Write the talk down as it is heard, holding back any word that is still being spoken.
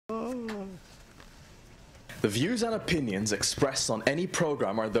The views and opinions expressed on any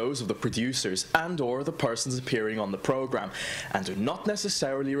program are those of the producers and/or the persons appearing on the program, and do not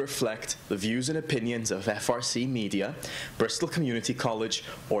necessarily reflect the views and opinions of FRC Media, Bristol Community College,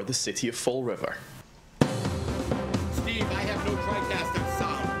 or the City of Fall River. Steve, I have no TriCast and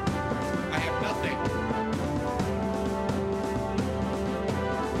sound. I have nothing.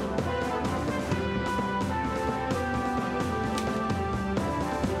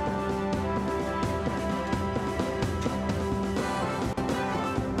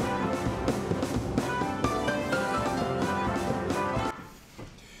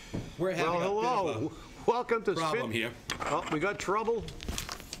 We're having hello. Welcome to problem here. Oh, we got trouble.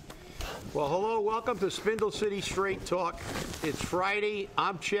 Well, hello. Welcome to Spindle City Straight Talk. It's Friday.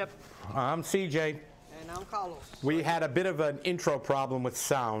 I'm Chip. I'm CJ. And I'm Carlos. We had a bit of an intro problem with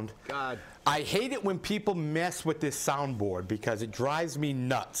sound. God. I hate it when people mess with this soundboard because it drives me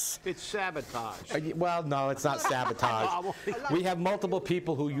nuts. It's sabotage. Well, no, it's not sabotage. We have multiple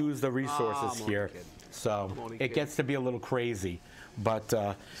people who use the resources here, so it gets to be a little crazy. But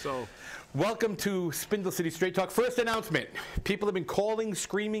welcome to Spindle City Straight Talk. First announcement. People have been calling,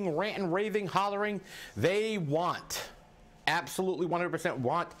 screaming, ranting, raving, hollering. They want, absolutely 100%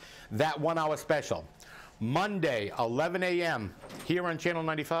 want, that 1 hour special. Monday, 11 a.m. here on Channel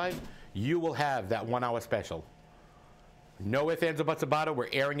 95, you will have that 1 hour special. No ifs, ands, or buts about it. We're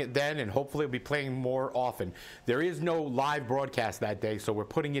airing it then, and hopefully we'll be playing more often. There is no live broadcast that day, so we're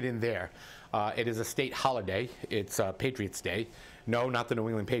putting it in there. It is a state holiday. It's Patriots Day. No, not the New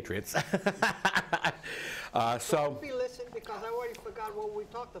England Patriots. So be listening because I already forgot what we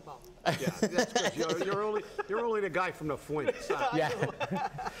talked about. Yeah, that's because you're only the guy from the Flint. Yeah.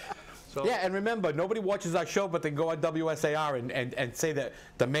 So, yeah, and remember, nobody watches our show, but they go on WSAR and say that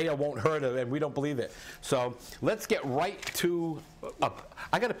the mayor won't hurt her, and we don't believe it. So let's get right to.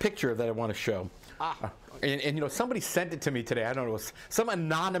 I got a picture that I want to show. And you know, somebody sent it to me today. I don't know, it was some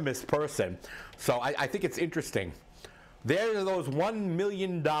anonymous person. So I think it's interesting. There are those $1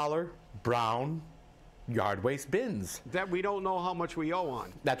 million brown yard waste bins. that we don't know how much we owe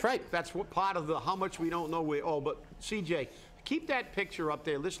on. That's right. That's what part of the how much we don't know we owe. But CJ, keep that picture up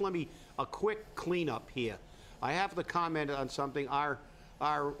there. Just let me a quick cleanup here. I have to comment on something.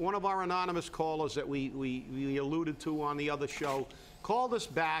 One of our anonymous callers that we alluded to on the other show called us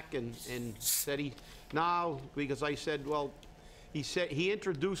back and said because I said, well, he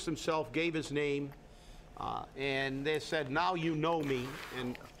introduced himself, gave his name, and they said, now you know me,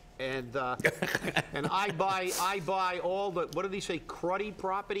 and I buy all the, what did he say, cruddy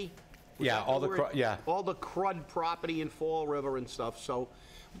property? Yeah, all the crud property in Fall River and stuff. So,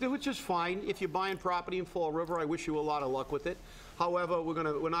 which is fine. If you're buying property in Fall River, I wish you a lot of luck with it. However,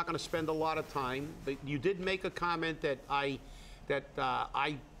 we're not gonna spend a lot of time. But you did make a comment that I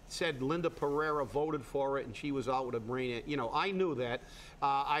said Linda Pereira voted for it and she was out with a brain. You know, I knew that.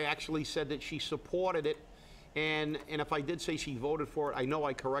 I actually said that she supported it. And if I did say she voted for it, I know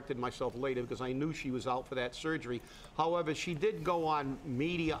I corrected myself later because I knew she was out for that surgery. However, she did go on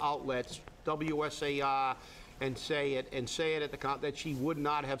media outlets, WSAR, and say it at the that she would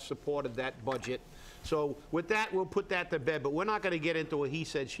not have supported that budget. So with that, we'll put that to bed. But we're not going to get into a he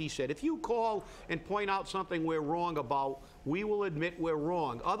said, she said. If you call and point out something we're wrong about, we will admit we're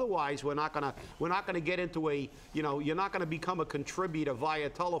wrong. Otherwise, we're not gonna get into a, you know, you're not gonna become a contributor via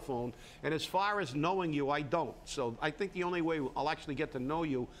telephone. And as far as knowing you, I don't. So I think the only way I'll actually get to know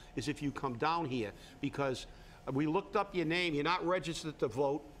you is if you come down here, because we looked up your name. You're not registered to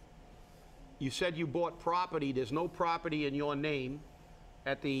vote. You said you bought property. There's no property in your name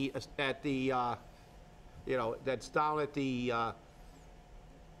at the you know, that's down at the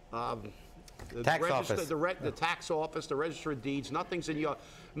tax office. The tax office, the register of deeds. Nothing's in your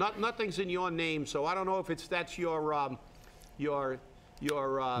nothing's in your name. So I don't know if that's your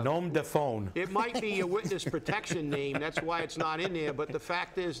nom de phone. It might be a witness protection name. That's why it's not in there. But the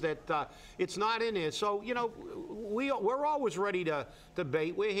fact is that it's not in there. So you know, we're always ready to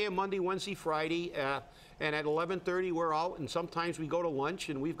debate. We're here Monday, Wednesday, Friday. And at 11:30 we're out, and sometimes we go to lunch,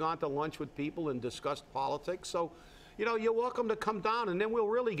 and we've gone to lunch with people and discussed politics. So, you know, you're welcome to come down, and then we'll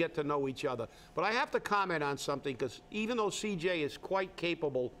really get to know each other. But I have to comment on something, because even though CJ is quite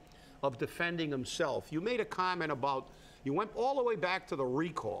capable of defending himself, you made a comment about, you went all the way back to the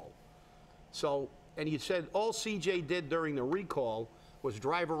recall. So, and you said all CJ did during the recall was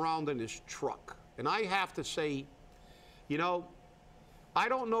drive around in his truck. And I have to say, you know, I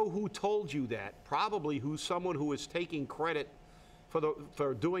don't know who told you that. Probably someone who is taking credit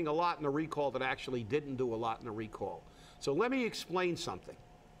for doing a lot in the recall that actually didn't do a lot in the recall. So let me explain something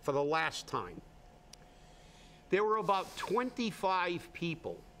for the last time. There were about 25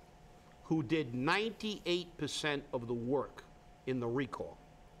 people who did 98% of the work in the recall.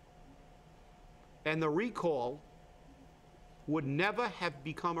 And the recall would never have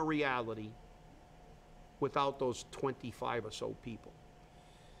become a reality without those 25 or so people.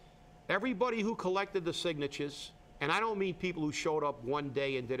 Everybody who collected the signatures, and I don't mean people who showed up one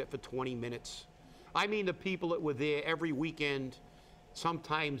day and did it for 20 minutes. I mean the people that were there every weekend,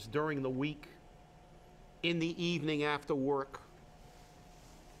 sometimes during the week, in the evening after work.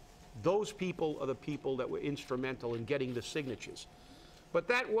 Those people are the people that were instrumental in getting the signatures. But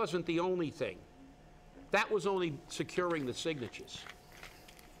that wasn't the only thing. That was only securing the signatures.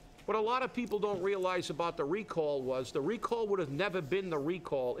 What a lot of people don't realize about the recall was the recall would have never been the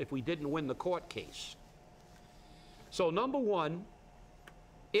recall if we didn't win the court case. So number one,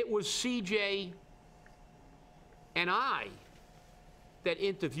 it was CJ and I that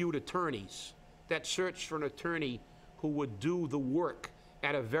interviewed attorneys, that searched for an attorney who would do the work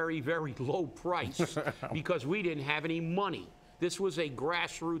at a very, very low price because we didn't have any money. This was a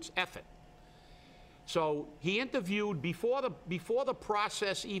grassroots effort. So he interviewed, before the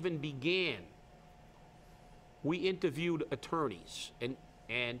process even began, we interviewed attorneys.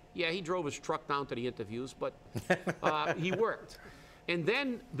 And yeah, he drove his truck down to the interviews, but he worked. And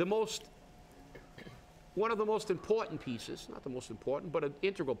then one of the most important pieces, not the most important, but an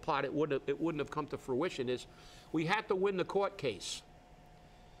integral part, it wouldn't have come to fruition, is we had to win the court case.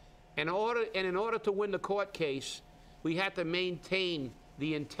 And in order to win the court case, we had to maintain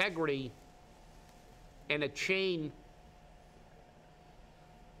the integrity and a chain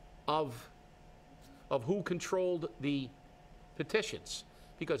of who controlled the petitions,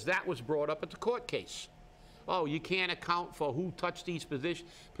 because that was brought up at the court case. Oh, you can't account for who touched these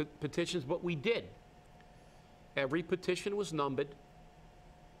petitions, but we did. Every petition was numbered.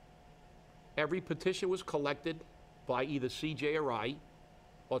 Every petition was collected by either CJ or I,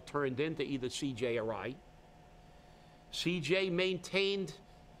 or turned into either CJ or I. CJ maintained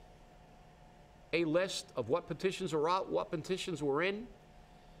a list of what petitions were out, what petitions were in.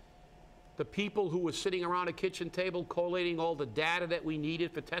 The people who were sitting around a kitchen table collating all the data that we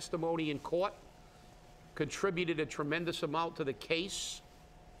needed for testimony in court contributed a tremendous amount to the case.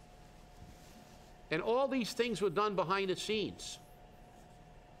 And all these things were done behind the scenes.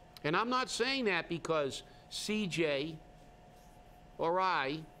 And I'm not saying that because CJ or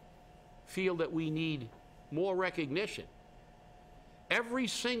I feel that we need more recognition. Every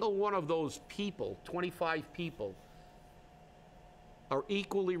single one of those people, 25 people, are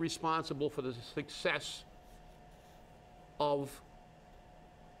equally responsible for the success of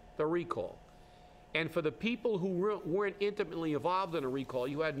the recall. And for the people who weren't intimately involved in a recall,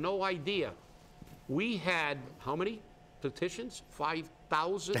 you had no idea. We had, how many petitions?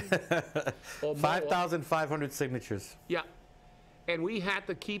 5,000 or more? 5,500 signatures. Yeah. And we had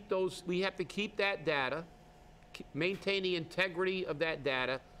to keep those, we had to keep that data, maintain the integrity of that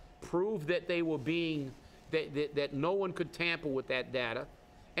data, prove that they were being, that no one could tamper with that data,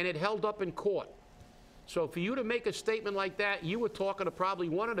 and it held up in court. So for you to make a statement like that, you were talking to probably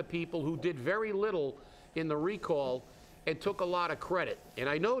one of the people who did very little in the recall and took a lot of credit. And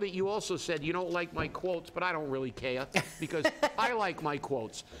I know that you also said you don't like my quotes, but I don't really care because I like my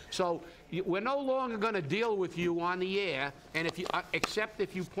quotes. So we're no longer going to deal with you on the air, and if you, except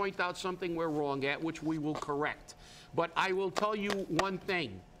if you point out something we're wrong at, which we will correct. But I will tell you one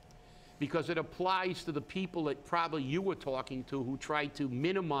thing, because it applies to the people that probably you were talking to who tried to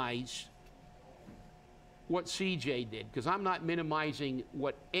minimize what CJ did, because I'm not minimizing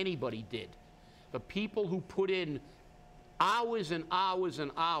what anybody did. The people who put in hours and hours and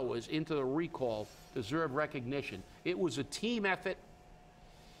hours into the recall deserve recognition. It was a team effort,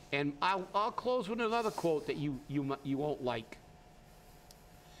 and I'll close with another quote that you won't like.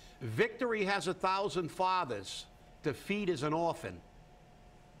 Victory has 1,000 fathers, defeat is an orphan.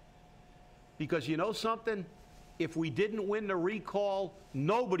 Because you know something? If we didn't win the recall,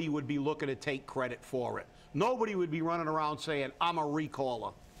 nobody would be looking to take credit for it. Nobody would be running around saying, I'm a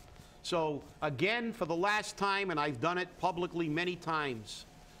recaller. So again, for the last time, and I've done it publicly many times,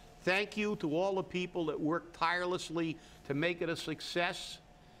 thank you to all the people that worked tirelessly to make it a success.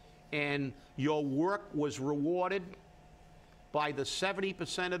 And your work was rewarded by the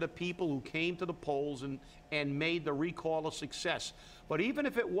 70% of the people who came to the polls and made the recall a success. But even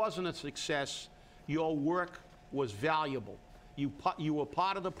if it wasn't a success, your work was valuable. You were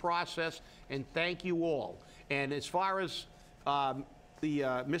part of the process, and thank you all. And as far as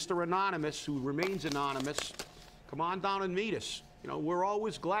Mr. Anonymous, who remains anonymous, come on down and meet us. You know, we're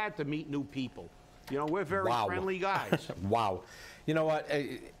always glad to meet new people. You know, we're very friendly guys. Wow. You know what?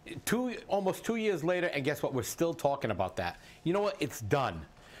 Almost 2 years later, and guess what? We're still talking about that. You know what? It's done.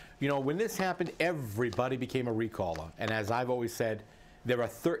 You know, when this happened, everybody became a recaller. And as I've always said, there are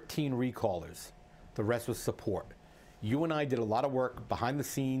 13 recallers. The rest was support. You and I did a lot of work behind the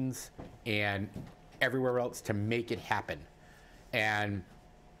scenes and everywhere else to make it happen. And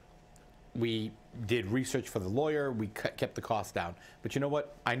we did research for the lawyer. We kept the cost down. But you know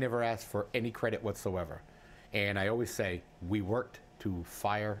what? I never asked for any credit whatsoever. And I always say, we worked to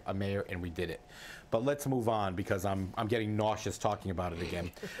fire a mayor, and we did it. But let's move on, because I'm getting nauseous talking about it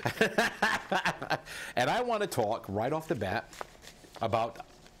again. And I want to talk right off the bat about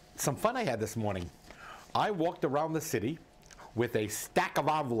some fun I had this morning. I walked around the city with a stack of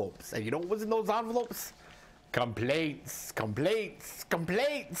envelopes. And you know what was in those envelopes? Complaints, complaints,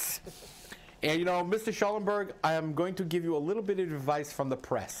 complaints. And you know, Mr. Schallenberg, I am going to give you a little bit of advice from the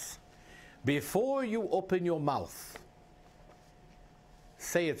press. Before you open your mouth,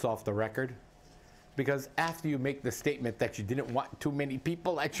 say it's off the record. Because after you make the statement that you didn't want too many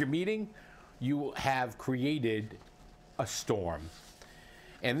people at your meeting, you have created a storm.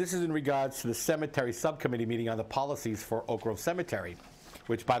 And this is in regards to the cemetery subcommittee meeting on the policies for Oak Grove Cemetery,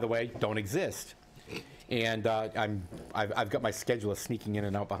 which, by the way, don't exist. And I've got my scheduler sneaking in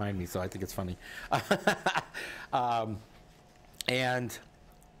and out behind me, so I think it's funny. And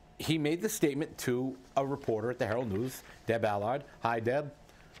he made the statement to a reporter at the Herald News, Deb Allard. Hi, Deb.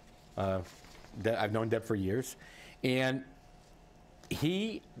 I've known Deb for years. And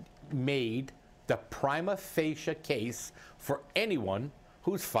he made the prima facie case for anyone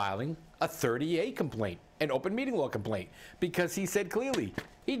who's filing a 30A complaint, an open meeting law complaint, because he said clearly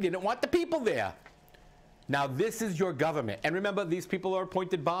he didn't want the people there. Now, this is your government. And remember, these people are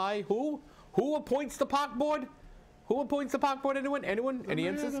appointed by who? Who appoints the park board? Who appoints the park board? Anyone? Anyone? Any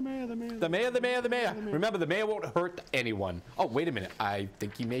answers? The mayor. The mayor. Remember, the mayor won't hurt anyone. Oh, wait a minute. I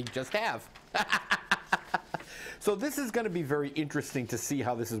think he may just have. So this is going to be very interesting to see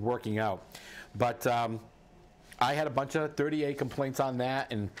how this is working out. But I had a bunch of 30A complaints on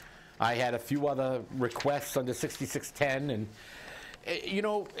that, and I had a few other requests under 6610. And, you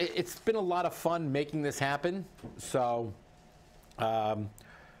know, it's been a lot of fun making this happen. So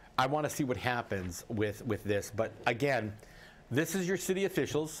I want to see what happens with this. But again, this is your city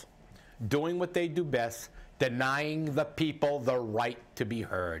officials doing what they do best, denying the people the right to be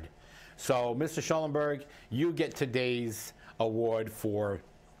heard. So, Mr. Schallenberg, you get today's award for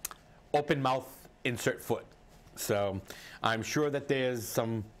open mouth, insert foot. So I'm sure that there's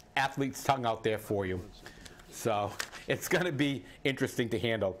some athlete's tongue out there for you. So it's going to be interesting to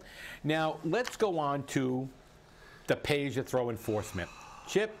handle. Now, let's go on to the pay-as-you-throw enforcement.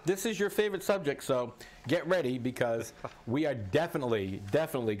 Chip, this is your favorite subject, so get ready, because we are definitely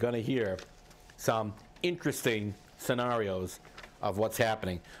going to hear some interesting scenarios of what's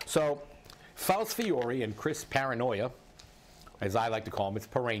happening. So Faust Fiore and Chris Parayno, as I like to call him, it's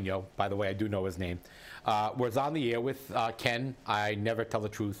Parayno, by the way, I do know his name, was on the air with Ken, I never tell the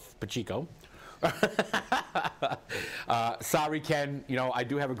truth, Pacheco. Sorry, Ken, you know, I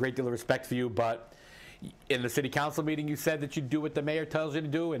do have a great deal of respect for you, but in the city council meeting, you said that you do what the mayor tells you to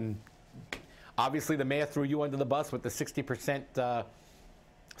do, and obviously the mayor threw you under the bus with the 60%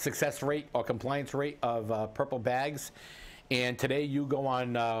 success rate or compliance rate of purple bags. And today you go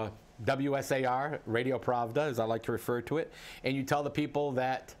on WSAR, Radio Pravda, as I like to refer to it, and you tell the people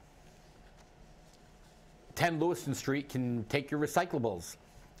that 10 Lewiston Street can take your recyclables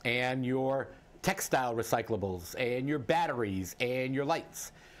and your textile recyclables and your batteries and your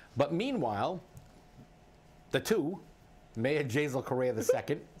lights. But meanwhile, the two, Mayor Jasiel Correia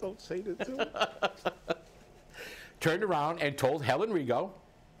II, Don't say the two. turned around and told Helen Rigo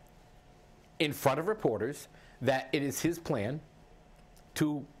in front of reporters that it is his plan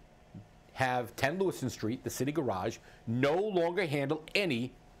to have 10 Lewiston Street, the city garage, no longer handle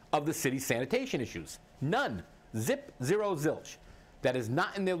any of the city's sanitation issues. None. Zip, zero, zilch. That is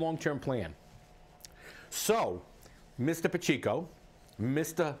not in their long-term plan. So, Mr. Pacheco,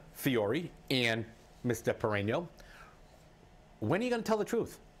 Mr. Fiore, and Mr. Parayno, when are you going to tell the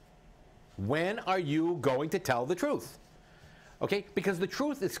truth? When are you going to tell the truth? Okay, because the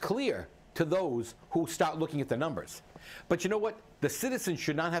truth is clear to those who start looking at the numbers. But you know what? The citizens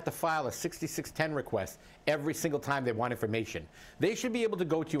should not have to file a 6610 request every single time they want information. They should be able to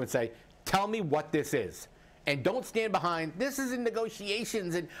go to you and say, tell me what this is. And don't stand behind, this is in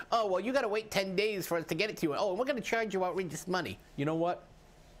negotiations, and, oh, well, you got to wait 10 days for us to get it to you. Oh, and we're going to charge you outrageous money. You know what?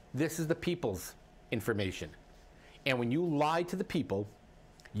 This is the people's information. And when you lie to the people,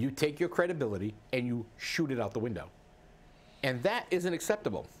 you take your credibility and you shoot it out the window. And that isn't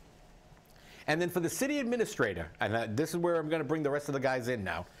acceptable. And then for the city administrator, and this is where I'm going to bring the rest of the guys in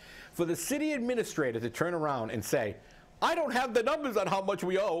now, for the city administrator to turn around and say, I don't have the numbers on how much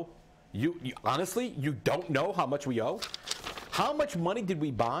we owe. You honestly, you don't know how much we owe? How much money did we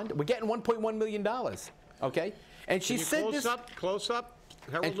bond? We're getting $1.1 million, okay? And she said this. Close up.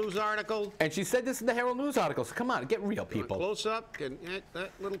 Herald News article. And she said this in the Herald News article. So come on, get real, people. Close up.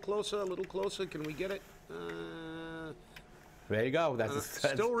 That little closer, a little closer. Can we get it? There you go.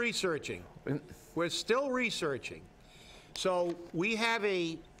 Still researching. We're still researching. So we have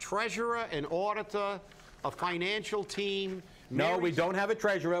a treasurer, an auditor, a financial team. No, we don't have a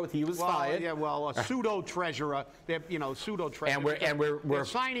treasurer. He was fired. Yeah, well, a pseudo-treasurer. Pseudo-treasurer. And we're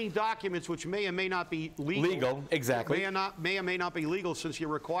signing documents which may or may not be legal. Legal, exactly. May or may not be legal since you're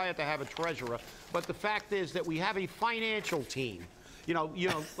required to have a treasurer. But the fact is that we have a financial team. You know,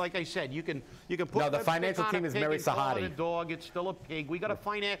 like I said, you can put. No, the financial team is Mary Sahadi. A dog, it's still a pig. We got a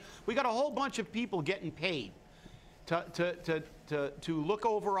whole bunch of people getting paid to look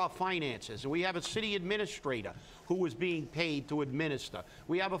over our finances. And we have a city administrator who is being paid to administer.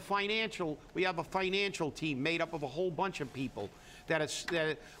 We have a financial team made up of a whole bunch of people.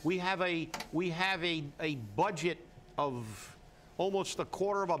 We have a budget of almost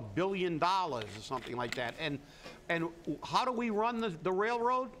 $250 million or something like that. And how do we run the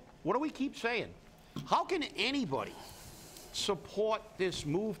railroad? What do we keep saying? How can anybody support this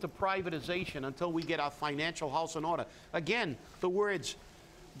move to privatization until we get our financial house in order? Again, the words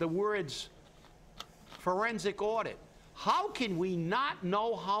forensic audit. How can we not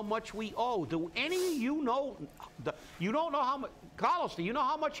know how much we owe? Do any of you know? You don't know how much. Carlos, do you know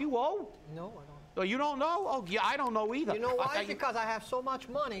how much you owe? No, I don't. Oh, you don't know? Oh, yeah, I don't know either. You know why? Because I have so much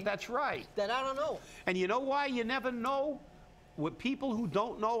money. That's right. That I don't know. And you know why you never know? With people who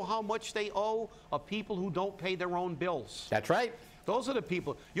don't know how much they owe are people who don't pay their own bills. That's right. Those are the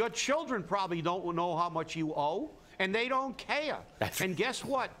people. Your children probably don't know how much you owe, and they don't care. And guess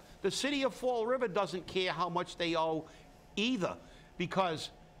what? The city of Fall River doesn't care how much they owe either, because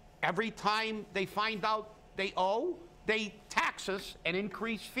every time they find out they owe, they tax us and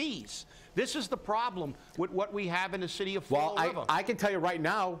increase fees. This is the problem with what we have in the city of Fall River. Well, I can tell you right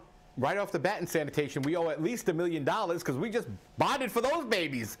now, right off the bat in sanitation, we owe at least $1 million because we just bonded for those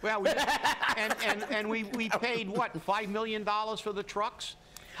babies. Well, we paid, what, $5 million for the trucks?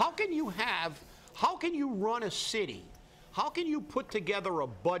 How can you run a city? How can you put together a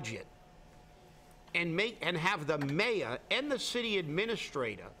budget and have the mayor and the city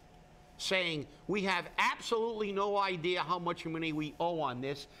administrator saying we have absolutely no idea how much money we owe on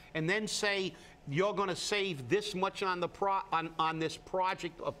this, and then say you're going to save this much on this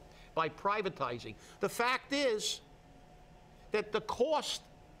project by privatizing? The fact is that the cost,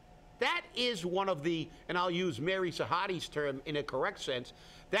 that is one of the, and I'll use Mary Sahadi's term in a correct sense,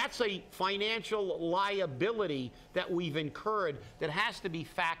 that's a financial liability that we've incurred that has to be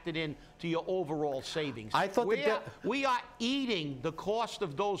factored in to your overall savings. I thought we are eating the cost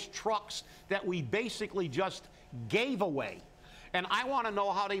of those trucks that we basically just gave away. And I want to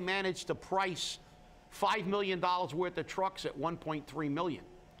know how they managed to price $5 million worth of trucks at $1.3 million.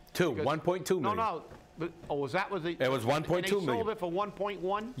 $1.2 million. No. Was that the? It was 1.2 million. They sold it for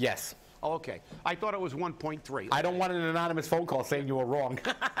 1.1? Yes. Oh, okay. I thought it was 1.3. I don't want an anonymous phone call saying you were wrong.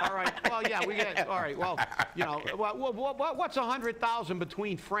 All right. Well, yeah, we get. All right. Well, you know, what's 100,000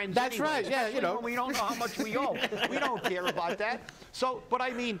 between friends? That's anyways? right. Yeah, you know. We don't know how much we owe. We don't care about that. So, but I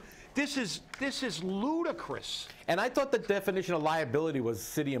mean, this is ludicrous. And I thought the definition of liability was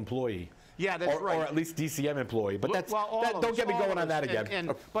city employee. Yeah, that's right. Or at least DCM employee. But don't get me going on that again.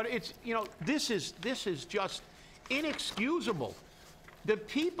 But it's, you know, this is just inexcusable. The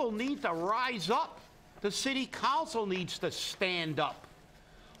people need to rise up. The city council needs to stand up.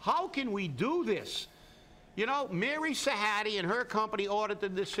 How can we do this? You know, Mary Sahadi and her company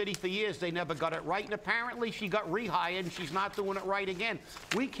audited this city for years. They never got it right, and apparently she got rehired, and she's not doing it right again.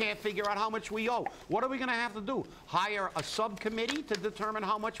 We can't figure out how much we owe. What are we going to have to do? Hire a subcommittee to determine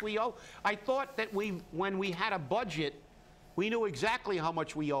how much we owe? I thought that when we had a budget, we knew exactly how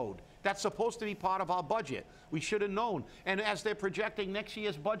much we owed. That's supposed to be part of our budget. We should have known. And as they're projecting next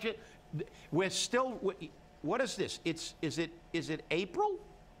year's budget, we're still, what is this? Is it April?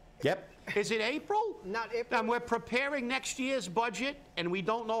 Yep. Is it April? Not April. And we're preparing next year's budget, and we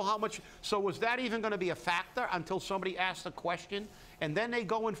don't know how much. So was that even going to be a factor until somebody asked a question? And then they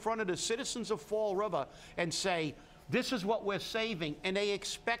go in front of the citizens of Fall River and say, this is what we're saving, and they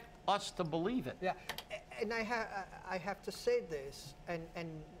expect us to believe it. Yeah, and I have to say this, and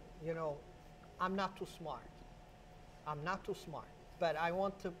you know, I'm not too smart. I'm not too smart. But I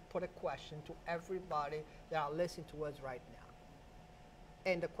want to put a question to everybody that are listening to us right now.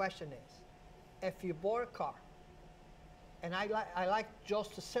 And the question is, if you bought a car, and I like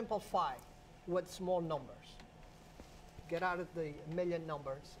just to simplify with small numbers. get out of the million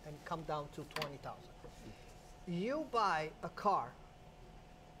numbers and come down to 20,000. You buy a car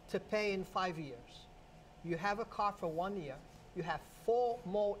to pay in 5 years. You have a car for 1 year. You have 4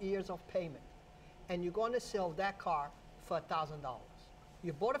 more years of payment. And you're going to sell that car for $1,000.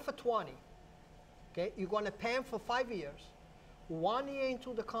 You bought it for 20. Okay? You're going to pay him for 5 years. 1 year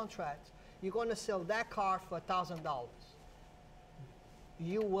into the contract, you're going to sell that car for $1,000.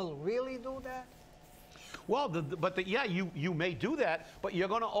 You will really do that? Well, yeah, you may do that, but you're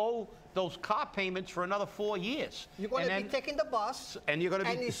going to owe those car payments for another 4 years. You're going to be taking the bus, and you're going to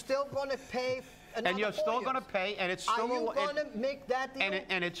be, and you're still going to pay another and you're 4 still years. going to pay, and it's still. Are you going to make that deal?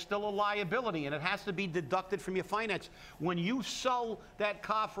 And it's still a liability, and it has to be deducted from your finance. When you sell that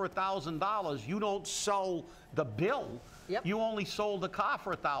car for $1,000, you don't sell the bill. Yep. You only sold the car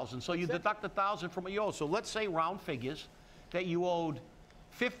for $1,000, so you deduct $1,000 from what you owe. So let's say, round figures, that you owed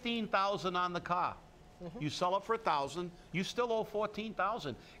 $15,000 on the car. You sell it for $1,000, you still owe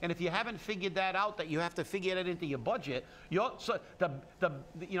 $14,000. And if you haven't figured that out, that you have to figure that into your budget, you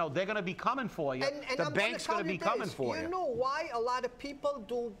know, they're going to be coming for you. And the bank's going to be coming for you. You know why a lot of people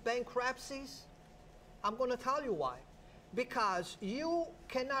do bankruptcies? I'm going to tell you why. Because you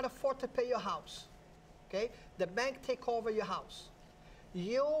cannot afford to pay your house. Okay? The bank take over your house.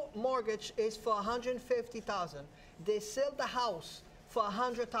 Your mortgage is for $150,000. They sell the house for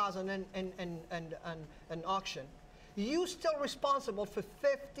 $100,000 an auction. You still responsible for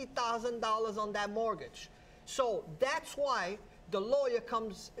 $50,000 on that mortgage. So that's why the lawyer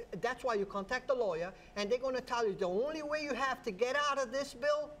comes, that's why you contact the lawyer, and they're going to tell you the only way you have to get out of this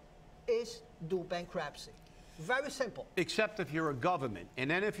bill is do bankruptcy. Very simple. Except if you're a government.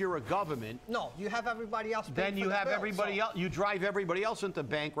 And then if you're a government... No, you have everybody else paying then you for the have bill, everybody else. You drive everybody else into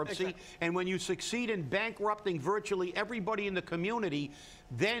bankruptcy. Exactly. And when you succeed in bankrupting virtually everybody in the community,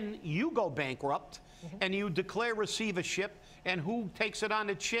 then you go bankrupt and you declare receivership. And who takes it on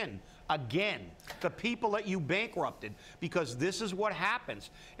the chin? Again, the people that you bankrupted, because this is what happens.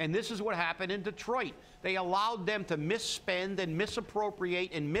 And this is what happened in Detroit. They allowed them to misspend and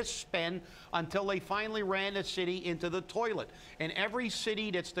misappropriate and misspend until they finally ran the city into the toilet. And every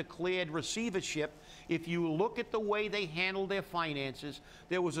city that's declared receivership, if you look at the way they handled their finances,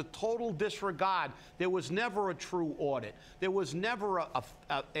 there was a total disregard. There was never a true audit. There was never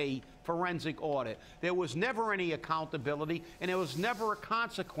a forensic audit. There was never any accountability, and there was never a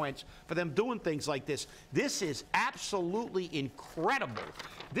consequence for them doing things like this. This is absolutely incredible.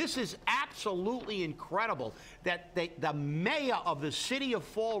 This is absolutely incredible that the mayor of the city of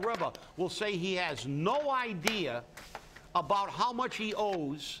Fall River will say he has no idea about how much he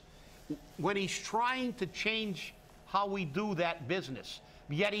owes when he's trying to change how we do that business.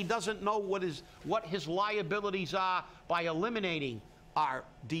 Yet he doesn't know what his liabilities are by eliminating our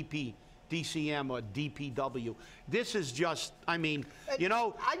DCM or DPW. This is just, I mean, you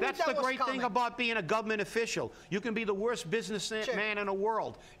know, that's the great thing about being a government official. You can be the worst businessman in the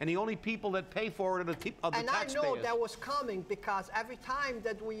world, and the only people that pay for it are the taxpayers. And I know that was coming because every time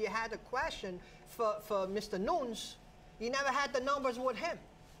that we had a question for Mr. Nunes, he never had the numbers with him.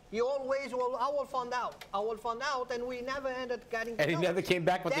 He always, well, I will find out. I will find out, and we never ended up getting the numbers. And he never came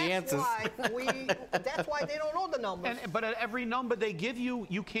back with the answers. That's why they don't know the numbers. But at every number they give you,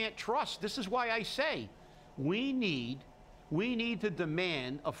 you can't trust. This is why I say we need to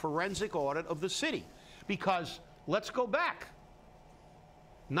demand a forensic audit of the city. Because let's go back.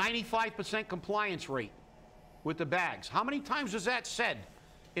 95% compliance rate with the bags. How many times was that said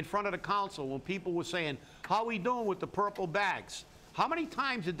in front of the council when people were saying, how are we doing with the purple bags? How many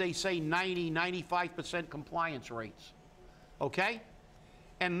times did they say 90, 95% compliance rates? Okay?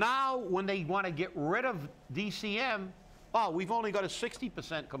 And now when they want to get rid of DCM, oh, we've only got a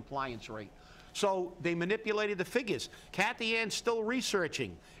 60% compliance rate. So they manipulated the figures. Cathy Ann's still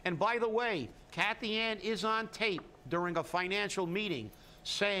researching. And by the way, Cathy Ann is on tape during a financial meeting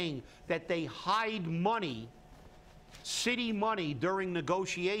saying that they hide money, city money, during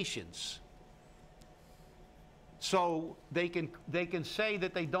negotiations. So they can say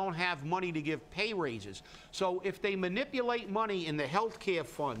that they don't have money to give pay raises. So if they manipulate money in the health care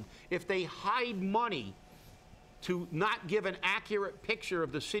fund, if they hide money to not give an accurate picture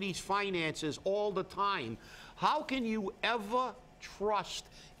of the city's finances all the time, how can you ever trust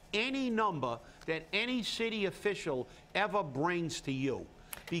any number that any city official ever brings to you?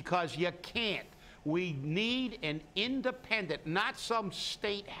 Because you can't. We need an independent, not some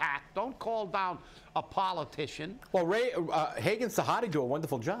state hack. Don't call down a politician. Well, Hagen Sahadi do a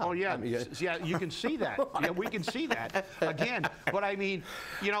wonderful job. Oh, yeah. I mean, yeah, you can see that. Yeah, we can see that. Again, but I mean,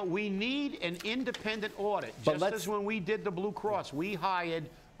 you know, we need an independent audit. Just as when we did the Blue Cross, we hired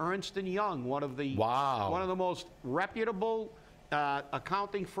Ernst & Young, one of the most reputable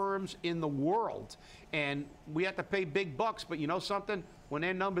accounting firms in the world. And we had to pay big bucks, but you know something? When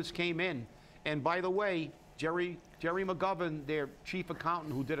their numbers came in, and by the way, Jerry McGovern, their chief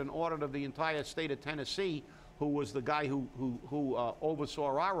accountant who did an audit of the entire state of Tennessee, who was the guy who oversaw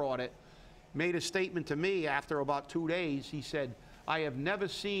our audit, made a statement to me after about 2 days. He said, I have never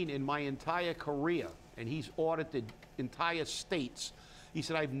seen in my entire career, and he's audited entire states, he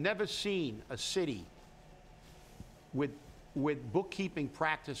said, I've never seen a city with bookkeeping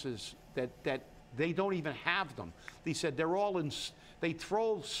practices that they don't even have them. He said they're all in, they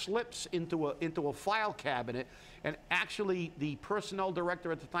throw slips into a file cabinet, and actually the personnel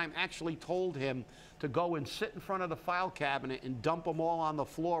director at the time actually told him to go and sit in front of the file cabinet and dump them all on the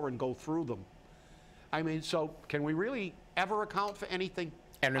floor and go through them. I mean, so can we really ever account for anything?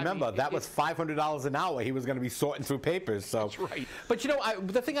 And remember, that was $500 an hour. He was going to be sorting through papers. So. That's right. But you know,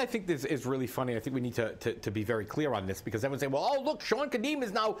 the thing I think is really funny, I think we need to be very clear on this, because everyone's saying, well, oh, look, Shawn Cadime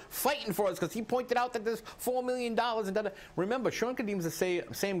is now fighting for us because he pointed out that there's $4 million. And remember, Shawn Cadime is the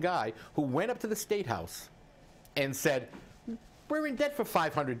same guy who went up to the State House and said, we're in debt for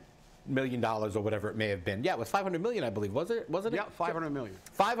 $500 million or whatever it may have been. Yeah, it was $500 million, I believe. Wasn't it? Yeah, $500 million.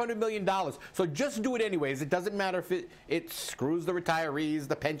 $500 million. So just do it anyways. It doesn't matter if it screws the retirees,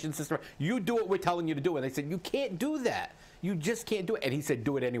 the pension system. You do what we're telling you to do. And they said, you can't do that. You just can't do it. And he said,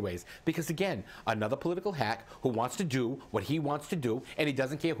 do it anyways. Because again, another political hack who wants to do what he wants to do, and he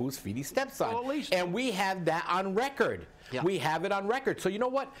doesn't care whose feet he steps on. Well, and we have that on record. Yeah. We have it on record. So you know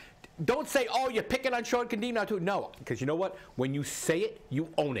what? Don't say, oh, you're picking on Shawn Cadime now too. No, because you know what? When you say it, you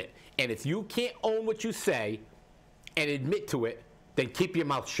own it. And if you can't own what you say and admit to it, then keep your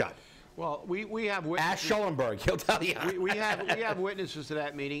mouth shut. Well, we have witnesses. Ask Schellenberg, he'll tell you. we have witnesses to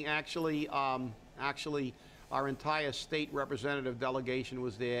that meeting. Actually, our entire state representative delegation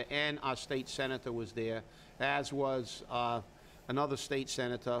was there, and our state senator was there, as was another state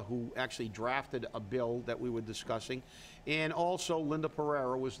senator who actually drafted a bill that we were discussing, and also Linda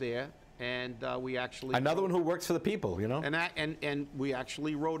Pereira was there. And we actually another one who works for the people, you know. And we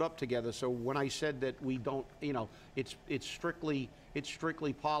actually wrote up together. So when I said that we don't, you know, it's strictly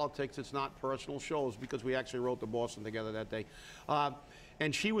politics. It's not personal shows, because we actually wrote to Boston together that day,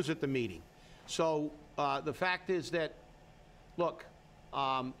 and she was at the meeting. So the fact is that, look,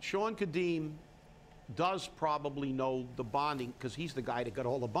 Shawn Cadime does probably know the bonding, because he's the guy that got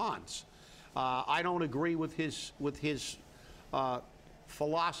all the bonds. I don't agree with his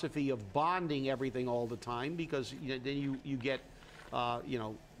philosophy of bonding everything all the time, because then you get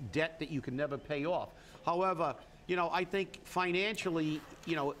debt that you can never pay off. However, I think financially,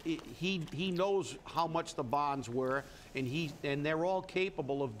 he knows how much the bonds were, and they're all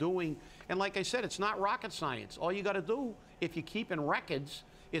capable of doing. And like I said, it's not rocket science. All you got to do, if you're keeping records,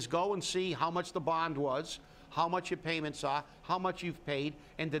 is go and see how much the bond was, how much your payments are, how much you've paid,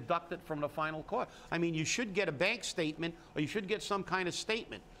 and deduct it from the final cost. I mean, you should get a bank statement, or you should get some kind of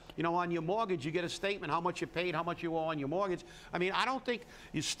statement. On your mortgage, you get a statement, how much you paid, how much you owe on your mortgage. I mean, I don't think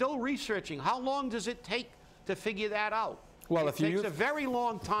you're still researching. How long does it take to figure that out? Well, it takes a very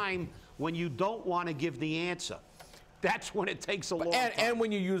long time when you don't want to give the answer. That's when it takes a long time. And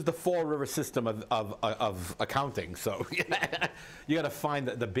when you use the Fall River system of accounting, so you got to find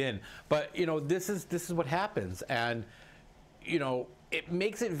the bin. But this is what happens, and it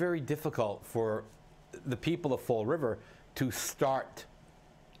makes it very difficult for the people of Fall River to start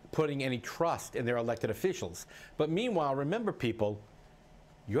putting any trust in their elected officials. But meanwhile, remember, people,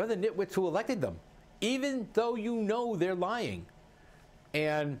 you're the nitwits who elected them, even though you know they're lying.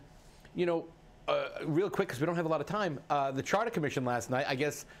 And real quick, because we don't have a lot of time, the Charter Commission last night, I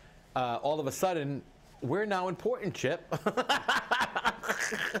guess all of a sudden, we're now important, Chip.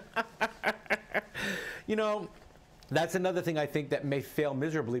 That's another thing I think that may fail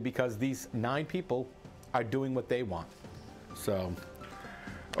miserably, because these 9 people are doing what they want. So,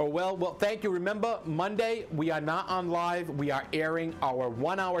 well, thank you. Remember, Monday, we are not on live. We are airing our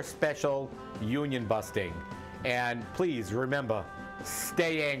 1-hour special, Union Busting. And please, remember,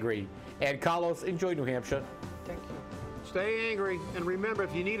 stay angry. And Carlos, enjoy New Hampshire. Thank you. Stay angry, and remember,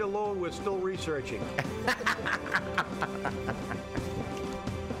 if you need a loan, we're still researching.